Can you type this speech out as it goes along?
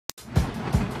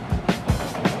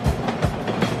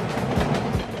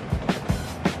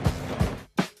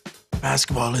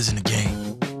Basketball isn't a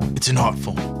game. It's an art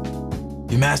form.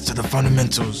 You master the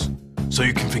fundamentals so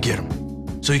you can forget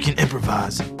them. So you can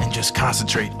improvise and just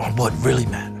concentrate on what really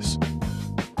matters.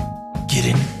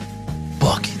 Getting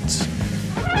buckets.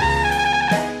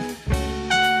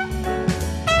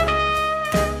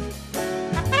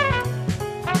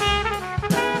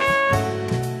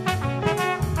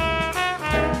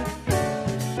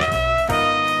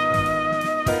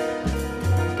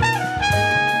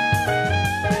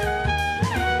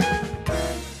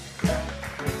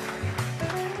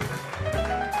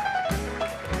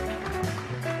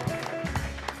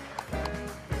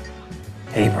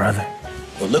 Hey, brother.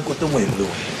 Well, look what the wind blew.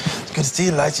 It's good to see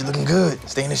you, Lights. You're looking good.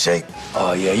 Staying in shape.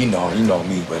 Oh, yeah, you know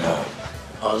me, but I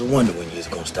was wondering when you was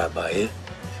gonna stop by here.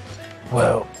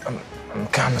 Well, I'm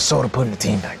kind of sort of putting the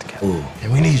team back together. Ooh.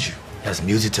 And we need you. That's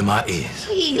music to my ears.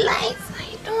 Hey, Lights. How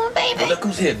you doing, baby? Well, look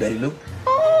who's here, Betty Lou.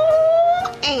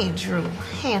 Oh, Andrew.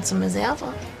 Handsome as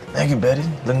ever. Thank you, Betty.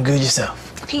 Looking good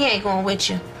yourself. He ain't going with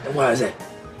you. And why is that?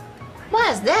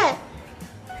 Why is that?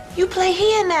 You play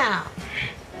here now.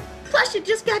 Plus, you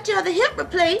just got your other hip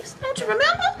replaced. Don't you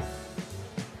remember?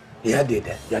 Yeah, I did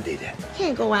that.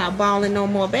 Can't go out balling no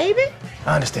more, baby.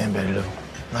 I understand, Betty Lou.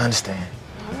 I understand.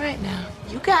 All right, now.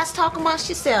 You guys talk amongst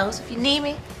yourselves. If you need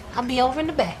me, I'll be over in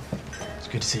the back. It's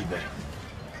good to see you, Betty.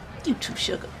 You too,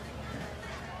 sugar.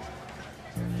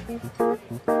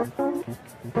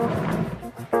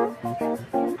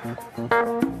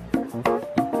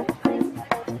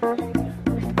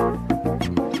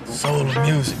 Soul of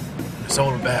music, the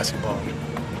soul of basketball.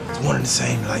 It's one and the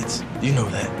same, Lights. You know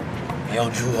that. Hey, yo,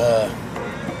 Drew,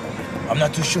 I'm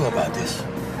not too sure about this.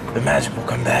 The magic will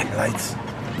come back, Lights.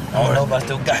 I don't know if I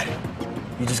still got it.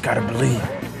 You just gotta believe.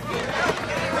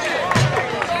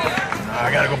 I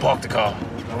gotta go park the car.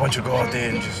 I want you to go out there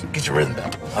and just get your rhythm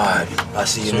back. All right, I'll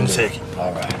see you in a Soon minute.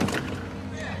 All right.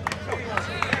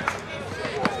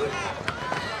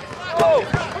 Oh,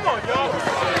 come on, y'all.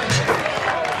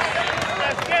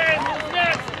 Next game, who's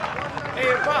next?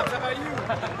 Hey, Pops, how about you?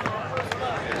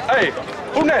 Hey,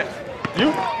 who next?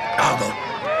 You? I'll go.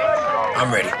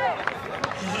 I'm ready.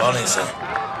 Ball in, son.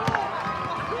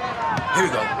 Here we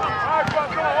go.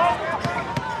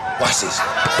 Watch this.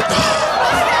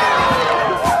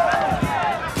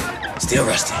 Still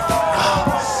rusty.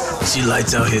 See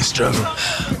Lights out here struggling.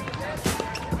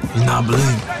 He's not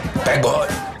believing. Backboard.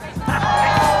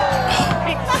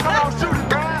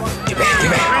 Get back.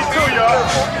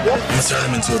 Let's turn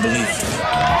him into a belief.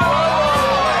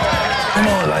 Come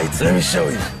on, Lights. Let me show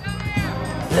you.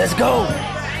 Let's go.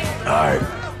 All right.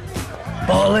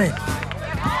 Ball in.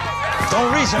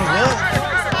 Don't reach him, man.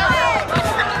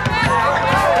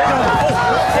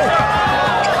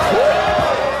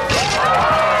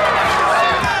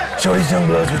 Show these young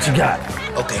bloods what you got.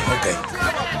 Okay.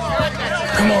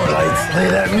 Come on, Lights. Play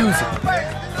that music.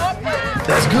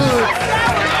 That's good.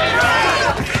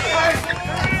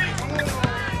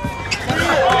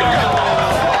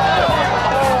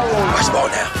 Watch the ball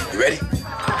now. You ready?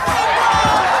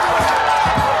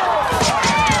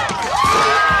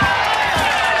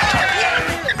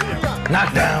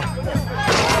 Knockdown.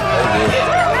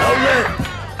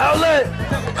 Outlet.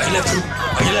 Are you left, Drew?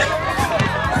 Are you left?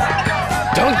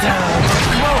 Dunk down.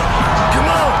 Come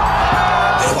on.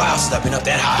 Been a while since I've been up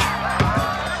that high.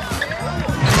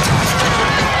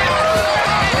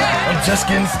 I'm just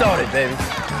getting started, baby.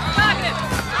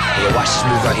 Yeah, watch this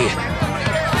move right here.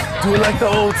 Do it like the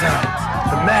old times.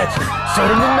 The magic. Show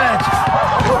them the magic.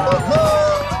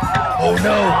 Oh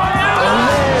no.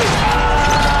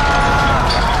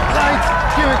 Lights,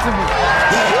 give it to me.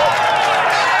 Yeah.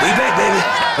 We back, baby.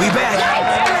 We back.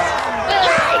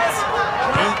 Lights!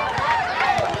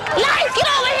 Lights, get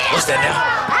over here! What's that now?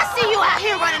 I see you out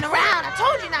here running around. I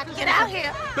told you not to get out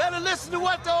here. Better listen to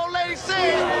what the old lady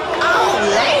said. Oh,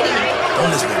 lady! Don't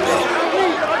listen to Betty.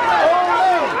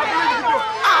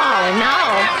 Oh, no.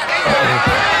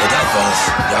 Look out, fellas.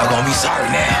 Y'all gonna be sorry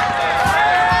now.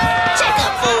 Check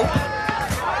up, fool.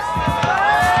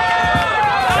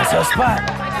 That's our spot.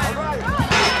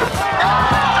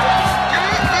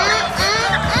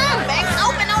 Bank's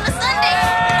open on a Sunday.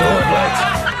 Go ahead, Lights.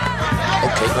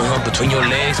 Okay, between your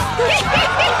legs.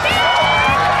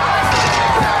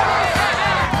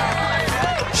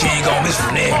 She ain't gonna miss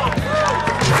from there.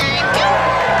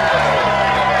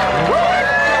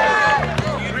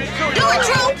 Do it,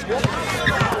 Drew.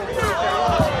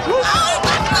 Oh,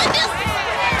 my goodness.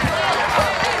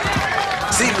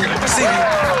 See me.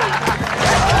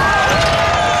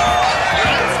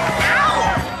 Ow.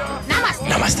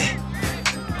 Namaste.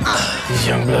 These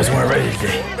young bloods weren't ready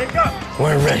today.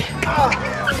 Weren't ready.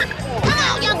 Come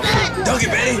on, young blood. Don't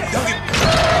get Betty. Don't get.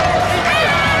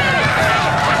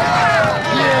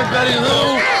 Betty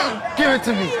Lou. Give it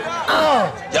to me.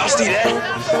 Y'all see that?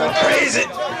 Praise it.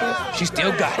 She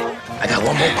still got it. I got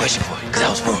one more question for you, because I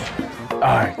was wrong. All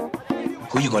right.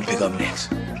 Who you going to pick up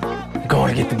next? I'm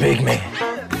going to get the big man.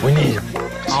 We need him.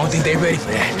 I don't think they ready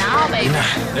for that. No, baby.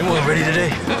 Nah, they weren't ready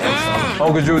today.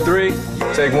 Uncle Drew 3,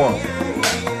 take 1.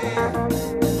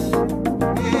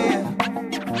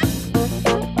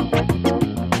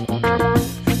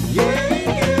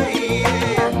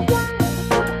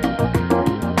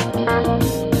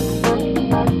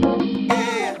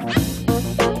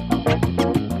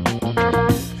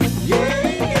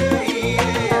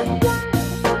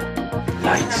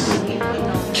 Lights.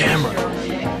 Camera.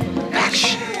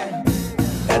 Action.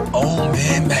 That old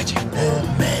man magic. Old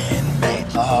man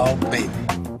magic. Oh, baby.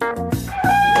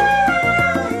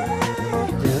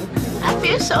 I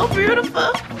feel so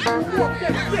beautiful.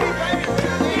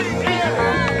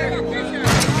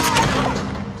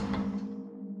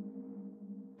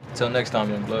 Till next time,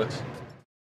 young bloods.